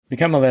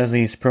Become a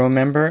Leslie's Pro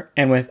member,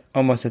 and with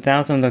almost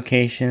 1,000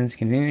 locations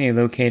conveniently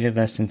located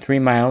less than 3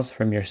 miles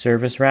from your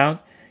service route,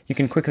 you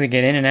can quickly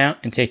get in and out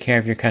and take care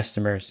of your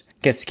customers.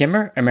 Get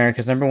Skimmer,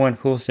 America's #1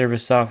 pool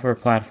service software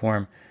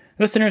platform.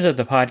 Listeners of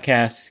the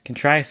podcast can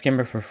try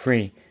Skimmer for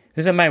free.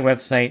 Visit my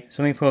website,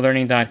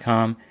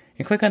 swimmingpoollearning.com,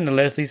 and click on the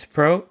Leslie's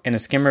Pro and the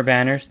Skimmer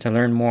banners to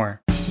learn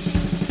more.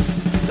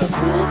 The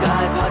Pool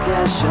Guy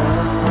Podcast Show.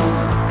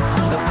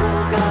 The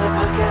Pool Guy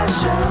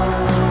Podcast Show.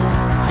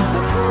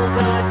 The Pool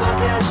Guy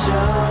Podcast Show.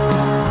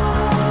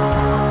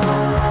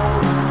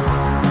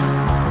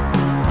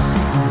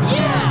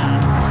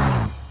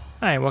 Yeah!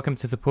 Hi, welcome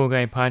to the Pool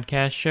Guy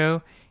Podcast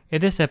Show.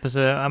 In this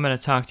episode, I'm going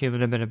to talk to you a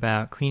little bit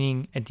about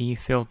cleaning a D.E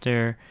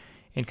filter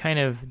and kind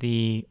of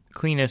the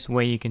cleanest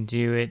way you can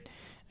do it.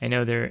 I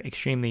know they're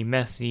extremely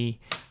messy,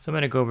 so I'm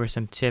going to go over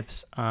some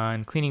tips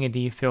on cleaning a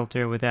D.E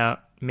filter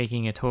without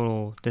making a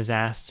total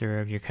disaster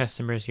of your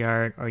customer's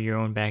yard or your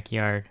own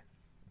backyard.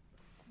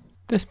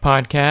 This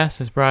podcast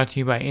is brought to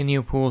you by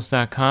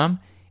InyoPools.com.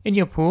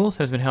 Inyo Pools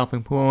has been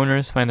helping pool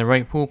owners find the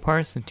right pool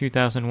parts since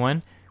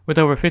 2001. With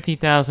over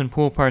 50,000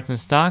 pool parts in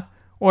stock,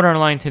 order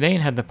online today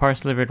and have the parts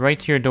delivered right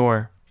to your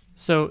door.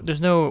 So there's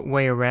no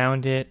way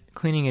around it.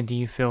 Cleaning a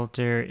D.E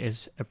filter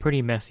is a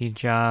pretty messy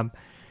job.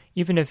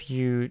 Even if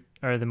you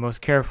are the most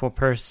careful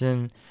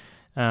person,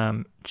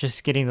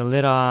 just getting the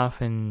lid off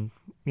and,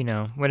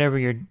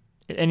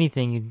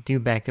 anything you do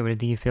back there with a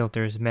D.E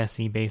filter is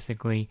messy,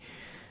 basically.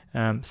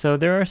 So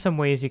there are some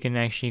ways you can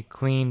actually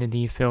clean the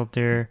D.E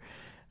filter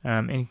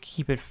and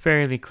keep it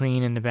fairly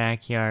clean in the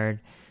backyard.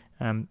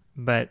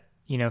 But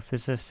if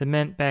it's a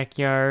cement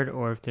backyard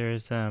or if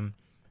there's,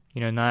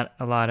 not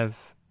a lot of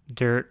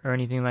dirt or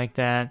anything like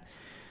that,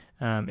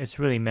 it's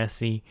really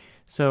messy.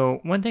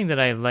 So one thing that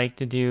I like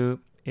to do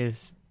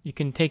is you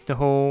can take the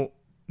whole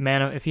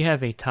if you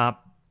have a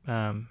top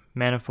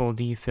manifold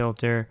D.E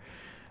filter,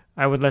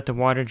 I would let the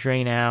water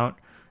drain out.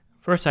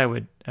 First, I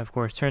would, of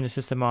course, turn the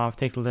system off,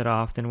 take the lid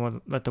off,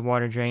 then let the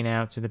water drain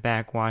out through the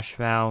backwash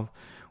valve,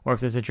 or if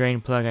there's a drain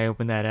plug, I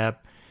open that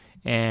up,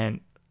 and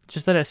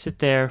just let it sit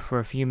there for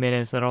a few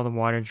minutes, let all the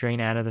water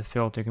drain out of the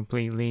filter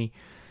completely,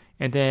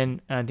 and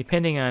then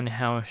depending on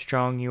how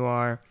strong you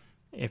are,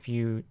 if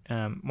you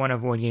want to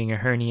avoid getting a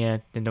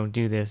hernia, then don't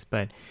do this,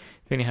 but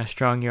depending on how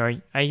strong you are,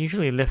 I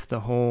usually lift the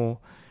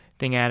whole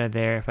thing out of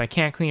there. If I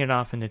can't clean it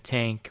off in the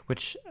tank,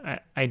 which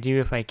I do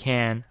if I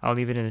can, I'll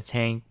leave it in the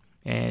tank.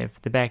 And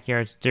if the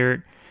backyard's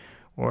dirt,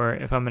 or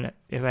if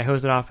I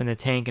hose it off in the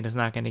tank and it's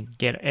not going to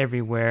get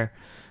everywhere,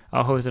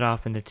 I'll hose it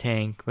off in the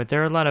tank. But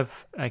there are a lot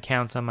of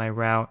accounts on my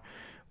route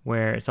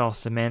where it's all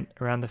cement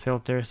around the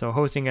filter, so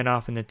hosing it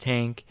off in the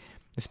tank,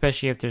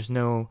 especially if there's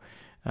no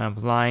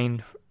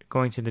line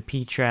going to the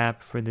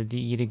P-trap for the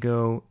D.E to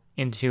go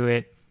into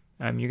it,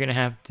 you're going to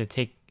have to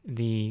take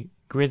the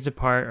grids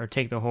apart or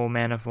take the whole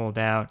manifold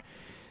out.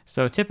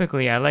 So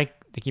typically I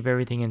like to keep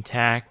everything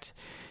intact,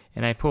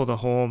 and I pull the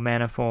whole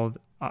manifold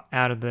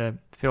out of the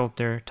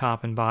filter,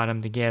 top and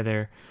bottom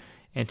together,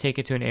 and take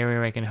it to an area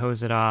where I can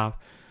hose it off.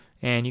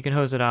 And you can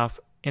hose it off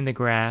in the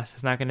grass.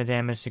 It's not going to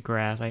damage the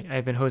grass.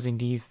 I've been hosing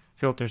D.E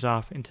filters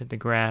off into the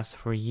grass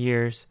for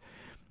years,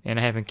 and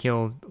I haven't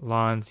killed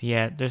lawns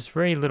yet. There's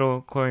very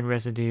little chlorine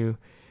residue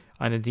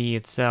on the D.E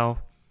itself,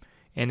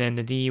 and then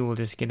the D.E will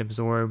just get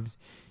absorbed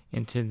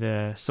into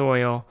the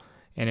soil,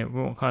 and it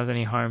won't cause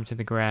any harm to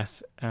the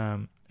grass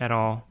at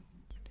all.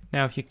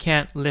 Now, if you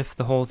can't lift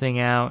the whole thing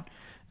out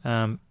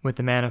with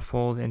the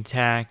manifold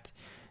intact,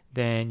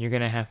 then you're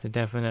going to have to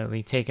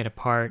definitely take it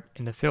apart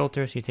in the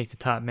filter. So you take the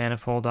top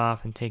manifold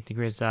off and take the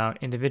grids out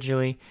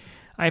individually.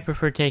 I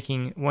prefer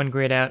taking one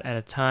grid out at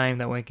a time.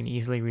 That way I can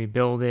easily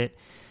rebuild it.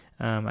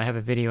 I have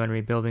a video on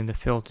rebuilding the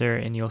filter,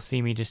 and you'll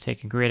see me just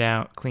take a grid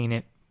out, clean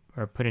it,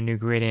 or put a new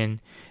grid in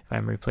if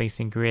I'm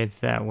replacing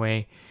grids that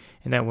way.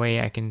 And that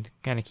way I can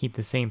kind of keep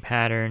the same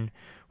pattern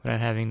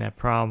without having that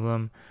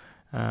problem.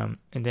 And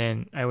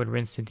then I would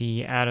rinse the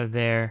D.E out of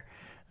there.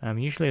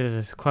 Usually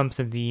there's clumps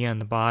of D.E on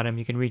the bottom.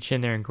 You can reach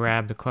in there and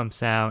grab the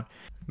clumps out.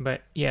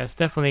 But yeah, it's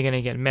definitely going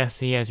to get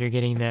messy as you're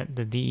getting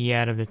the D.E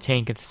out of the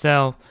tank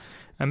itself.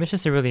 It's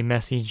just a really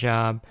messy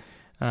job.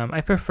 I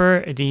prefer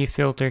a D.E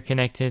filter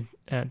connected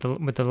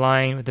with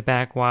the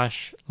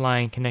backwash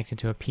line connected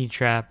to a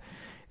P-trap.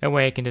 That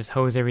way I can just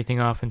hose everything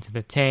off into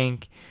the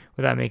tank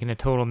without making a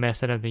total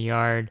mess out of the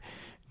yard.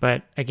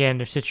 But again,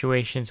 there's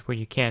situations where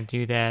you can't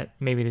do that.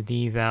 Maybe the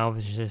D.E valve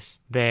is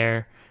just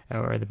there,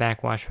 or the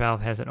backwash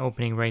valve has an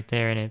opening right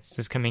there and it's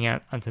just coming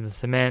out onto the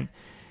cement.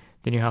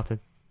 Then you have to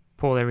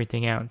pull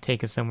everything out and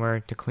take it somewhere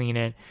to clean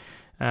it.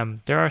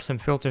 There are some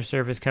filter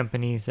service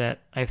companies that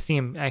I've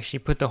seen actually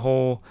put the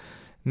whole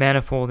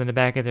manifold in the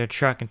back of their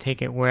truck and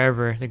take it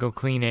wherever to go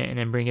clean it and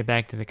then bring it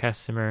back to the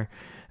customer.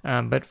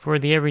 But for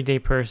the everyday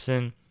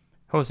person,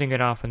 hosing it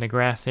off in the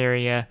grass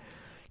area,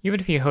 even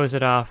if you hose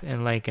it off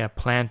in like a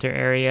planter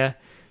area,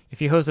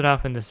 if you hose it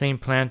off in the same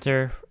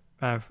planter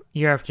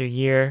year after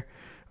year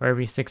or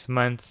every 6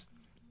 months,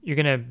 you're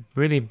going to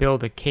really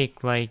build a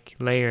cake-like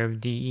layer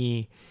of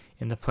DE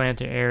in the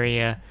planter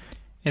area.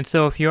 And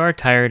so if you are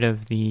tired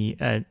of the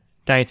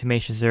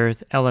diatomaceous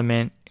earth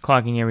element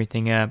clogging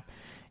everything up.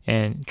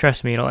 And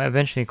trust me, it'll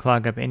eventually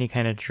clog up any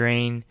kind of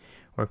drain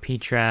or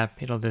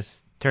P-trap. It'll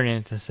just turn it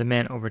into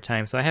cement over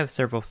time. So I have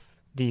several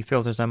D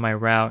filters on my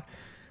route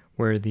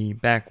where the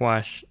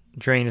backwash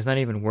drain is not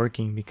even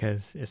working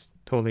because it's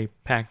totally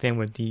packed in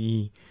with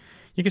DE.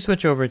 You can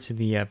switch over to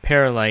the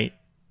Paralite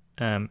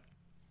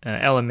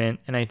element,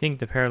 and I think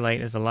the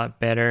Paralite is a lot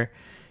better.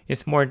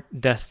 It's more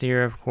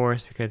dustier, of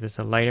course, because it's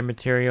a lighter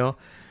material,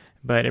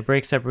 but it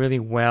breaks up really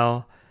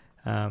well,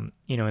 in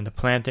the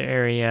planter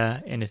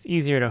area, and it's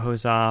easier to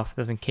hose off.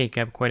 Doesn't cake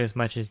up quite as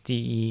much as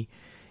DE,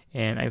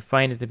 and I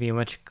find it to be a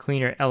much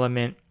cleaner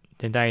element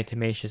than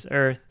diatomaceous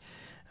earth.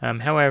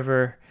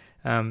 However,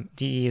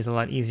 DE is a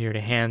lot easier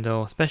to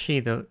handle, especially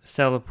the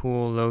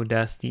Celipool low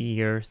dust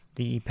DE earth,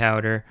 DE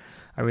powder.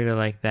 I really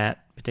like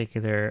that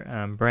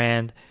particular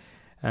brand.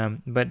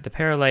 But the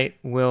Paralite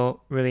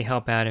will really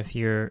help out if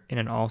you're in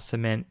an all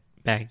cement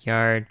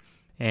backyard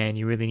and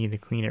you really need to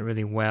clean it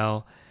really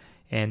well.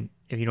 And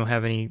if you don't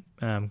have any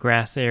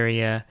grass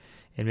area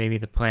and maybe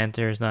the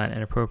planter is not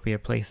an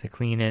appropriate place to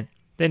clean it,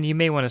 then you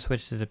may want to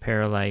switch to the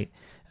Paralite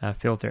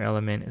filter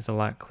element. It's a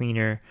lot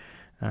cleaner.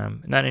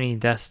 Not any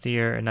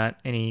dustier or not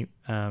any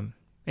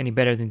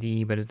better than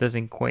DE, but it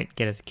doesn't quite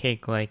get as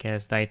cake-like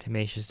as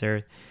diatomaceous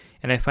earth.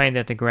 And I find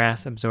that the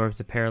grass absorbs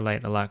the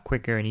Paralite a lot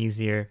quicker and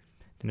easier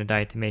than the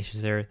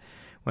diatomaceous earth.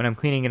 When I'm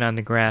cleaning it on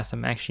the grass,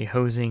 I'm actually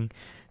hosing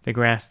the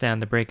grass down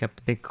to break up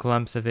the big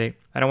clumps of it.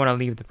 I don't want to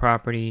leave the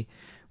property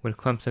with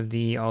clumps of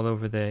DE all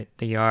over the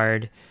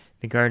yard.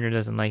 The gardener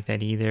doesn't like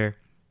that either.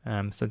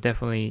 So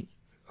definitely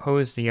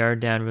hose the yard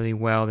down really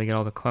well to get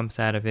all the clumps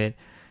out of it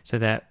so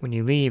that when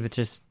you leave, it's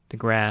just the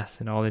grass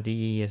and all the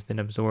DE has been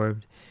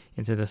absorbed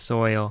into the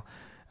soil.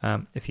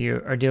 If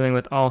you are dealing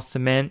with all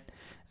cement,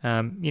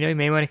 you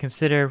may want to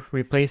consider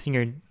replacing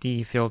your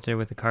DE filter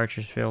with a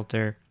cartridge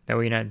filter. That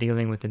way you're not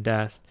dealing with the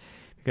dust.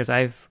 Because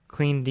I've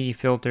cleaned DE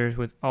filters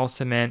with all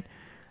cement.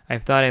 I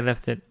thought I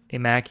left it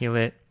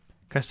immaculate.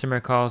 Customer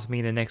calls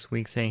me the next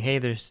week saying, hey,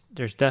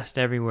 there's dust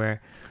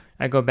everywhere.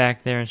 I go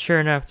back there and sure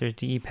enough, there's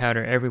DE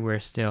powder everywhere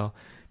still.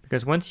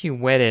 Because once you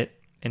wet it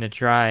and it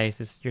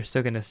dries, you're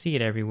still going to see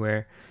it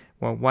everywhere.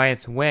 Well, while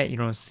it's wet, you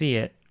don't see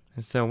it.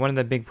 And so one of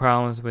the big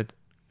problems with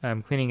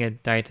cleaning a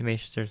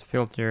diatomaceous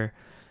filter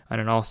on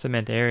an all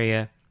cement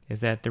area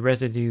is that the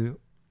residue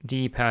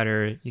DE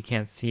powder, you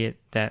can't see it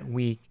that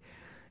week.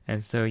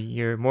 And so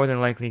you're more than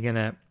likely going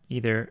to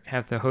either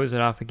have to hose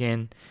it off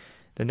again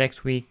the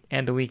next week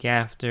and the week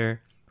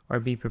after, or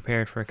be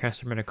prepared for a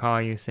customer to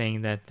call you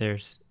saying that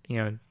there's,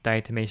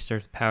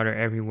 diatomaceous powder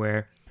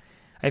everywhere.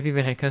 I've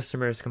even had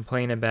customers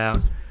complain about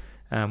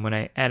when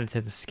I added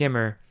to the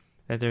skimmer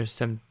that there's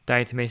some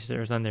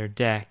diatomaceous on their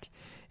deck.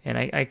 And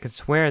I could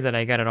swear that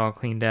I got it all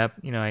cleaned up.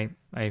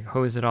 I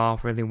hosed it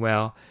off really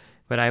well.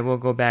 But I will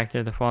go back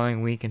there the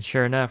following week, and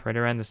sure enough, right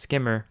around the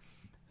skimmer,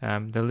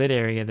 the lid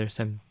area, there's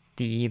some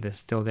DE that's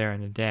still there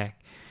on the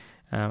deck.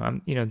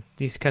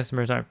 These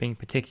customers aren't being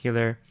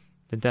particular.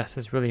 The dust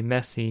is really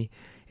messy,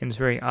 and it's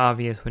very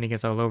obvious when it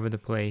gets all over the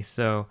place.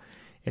 So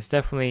it's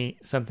definitely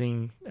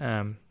something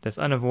that's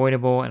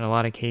unavoidable in a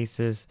lot of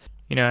cases.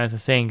 As the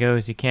saying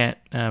goes, you can't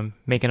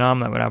make an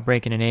omelet without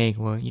breaking an egg.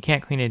 Well, you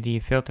can't clean a DE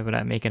filter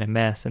without making a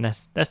mess, and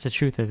that's the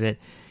truth of it.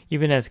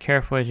 Even as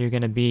careful as you're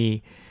going to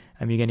be,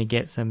 you're going to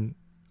get some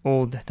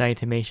old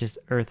diatomaceous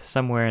earth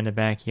somewhere in the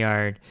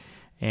backyard,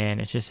 and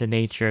it's just the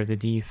nature of the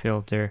DE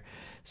filter.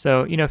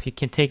 So, if you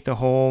can take the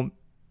whole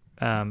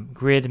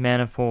grid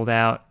manifold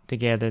out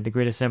together, the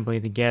grid assembly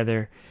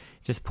together,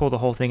 just pull the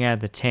whole thing out of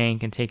the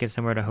tank and take it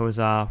somewhere to hose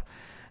off.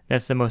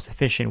 That's the most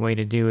efficient way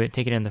to do it.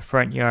 Take it in the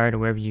front yard or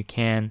wherever you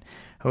can,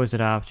 hose it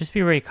off. Just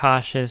be very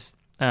cautious.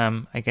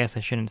 I guess I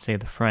shouldn't say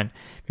the front.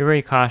 Be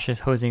very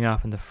cautious hosing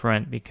off in the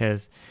front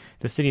because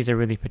the cities are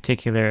really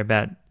particular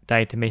about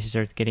diatomaceous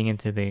earth getting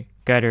into the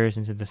gutters,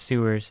 into the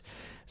sewers.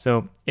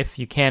 So if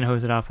you can,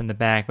 hose it off in the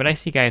back. But I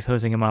see guys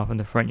hosing them off in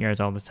the front yards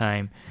all the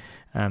time.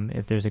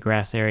 If there's a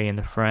grass area in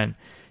the front,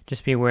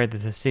 just be aware that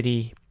the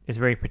city is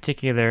very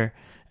particular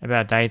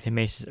about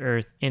diatomaceous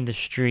earth in the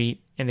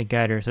street, in the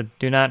gutter. So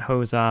do not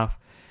hose off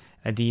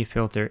a DE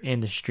filter in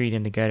the street,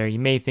 in the gutter. You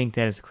may think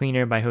that it's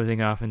cleaner by hosing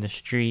it off in the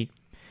street.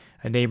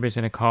 A neighbor's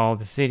going to call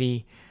the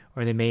city,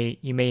 or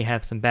you may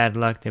have some bad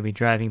luck. They'll be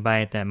driving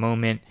by at that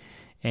moment.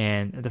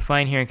 And the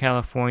fine here in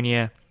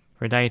California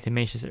for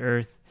diatomaceous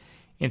earth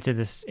into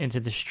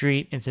the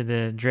street, into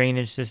the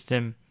drainage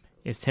system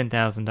is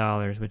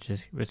 $10,000, which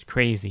is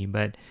crazy.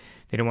 But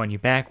they don't want you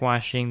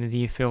backwashing the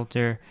DE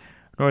filter,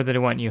 nor do they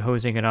want you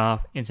hosing it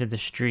off into the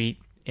street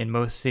in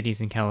most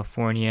cities in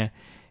California.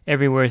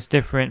 Everywhere is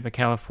different, but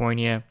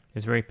California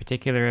is very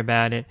particular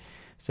about it.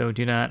 So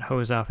do not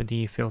hose off a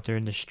DE filter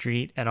in the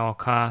street at all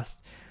costs.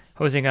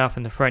 Hosing off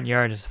in the front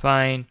yard is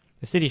fine.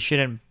 The city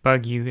shouldn't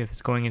bug you if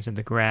it's going into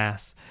the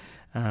grass.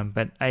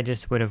 But I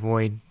just would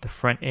avoid the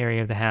front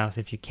area of the house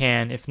if you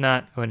can. If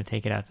not, go ahead and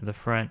take it out to the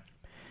front.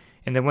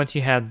 And then once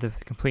you have the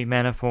complete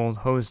manifold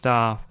hosed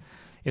off,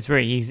 it's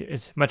very easy.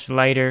 It's much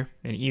lighter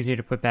and easier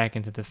to put back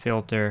into the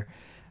filter.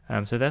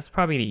 So that's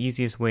probably the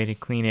easiest way to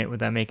clean it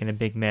without making a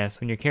big mess.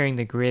 When you're carrying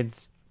the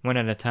grids one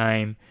at a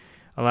time,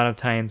 A lot of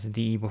times the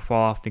DE will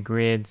fall off the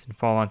grids and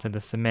fall onto the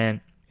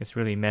cement. It's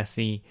really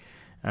messy.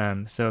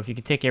 So if you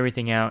can take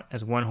everything out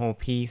as one whole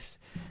piece,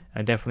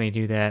 definitely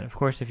do that. Of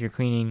course, if you're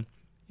cleaning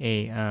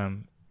a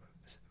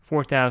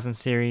 4000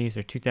 series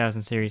or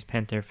 2000 series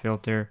Pentair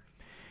filter,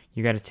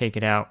 you got to take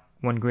it out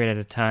one grid at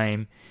a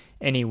time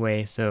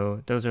anyway,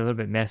 so those are a little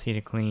bit messy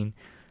to clean.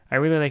 I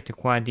really like the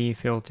Quad D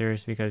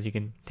filters because you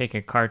can take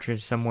a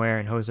cartridge somewhere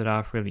and hose it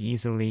off really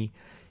easily,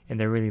 and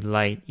they're really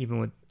light, even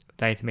with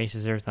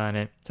diatomaceous earth on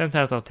it.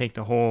 Sometimes I'll take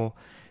the whole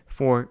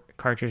 4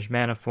 cartridge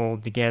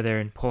manifold together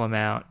and pull them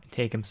out and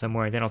take them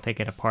somewhere. Then I'll take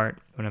it apart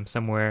when I'm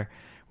somewhere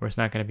where it's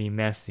not going to be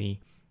messy.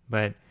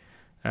 But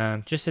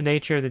just the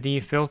nature of the D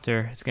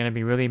filter, it's going to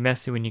be really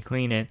messy when you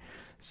clean it.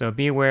 So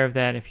be aware of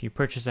that if you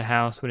purchase a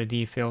house with a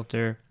D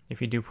filter.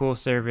 If you do pool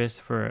service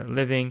for a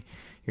living,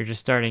 you're just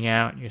starting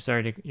out, you're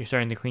starting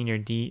to clean your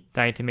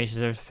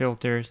diatomaceous earth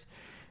filters,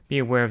 be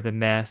aware of the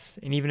mess.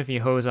 And even if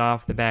you hose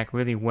off the back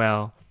really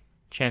well,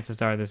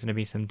 chances are there's going to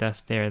be some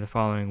dust there the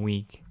following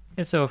week.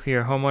 And so if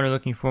you're a homeowner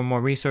looking for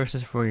more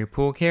resources for your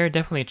pool care,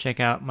 definitely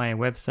check out my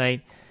website,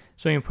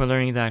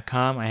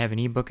 swimmingpoollearning.com. I have an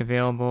ebook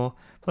available,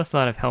 plus a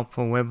lot of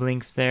helpful web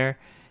links there.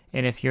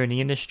 And if you're in the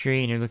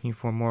industry and you're looking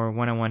for more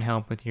one-on-one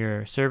help with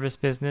your service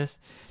business,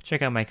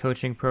 check out my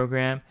coaching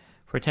program.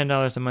 For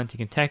 $10 a month, you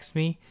can text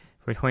me.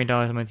 For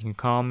 $20 a month, you can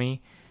call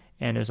me.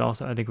 And there's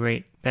also other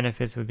great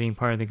benefits with being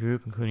part of the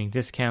group, including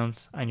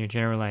discounts on your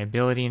general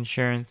liability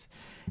insurance,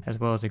 as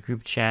well as a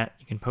group chat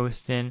you can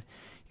post in.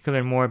 You can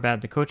learn more about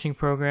the coaching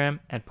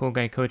program at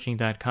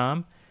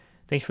poolguycoaching.com.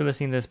 Thanks for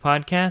listening to this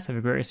podcast. Have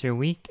a great rest of your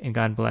week, and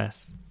God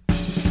bless.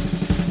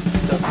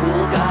 The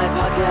Pool Guy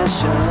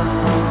Podcast Show.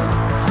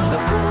 The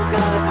Pool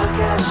Guy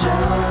Podcast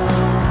Show.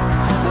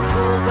 The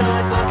Pool Guy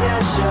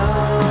Podcast Show.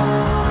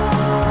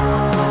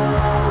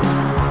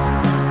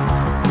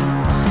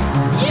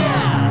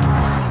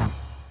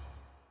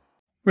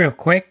 Real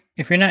quick,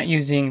 if you're not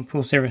using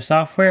pool service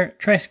software,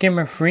 try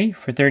Skimmer free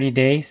for 30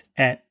 days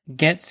at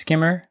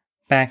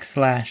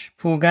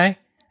getskimmer.com/poolguy.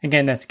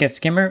 Again, that's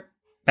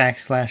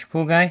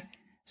getskimmer.com/poolguy.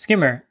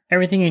 Skimmer,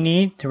 everything you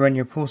need to run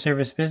your pool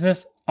service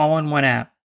business all in one app.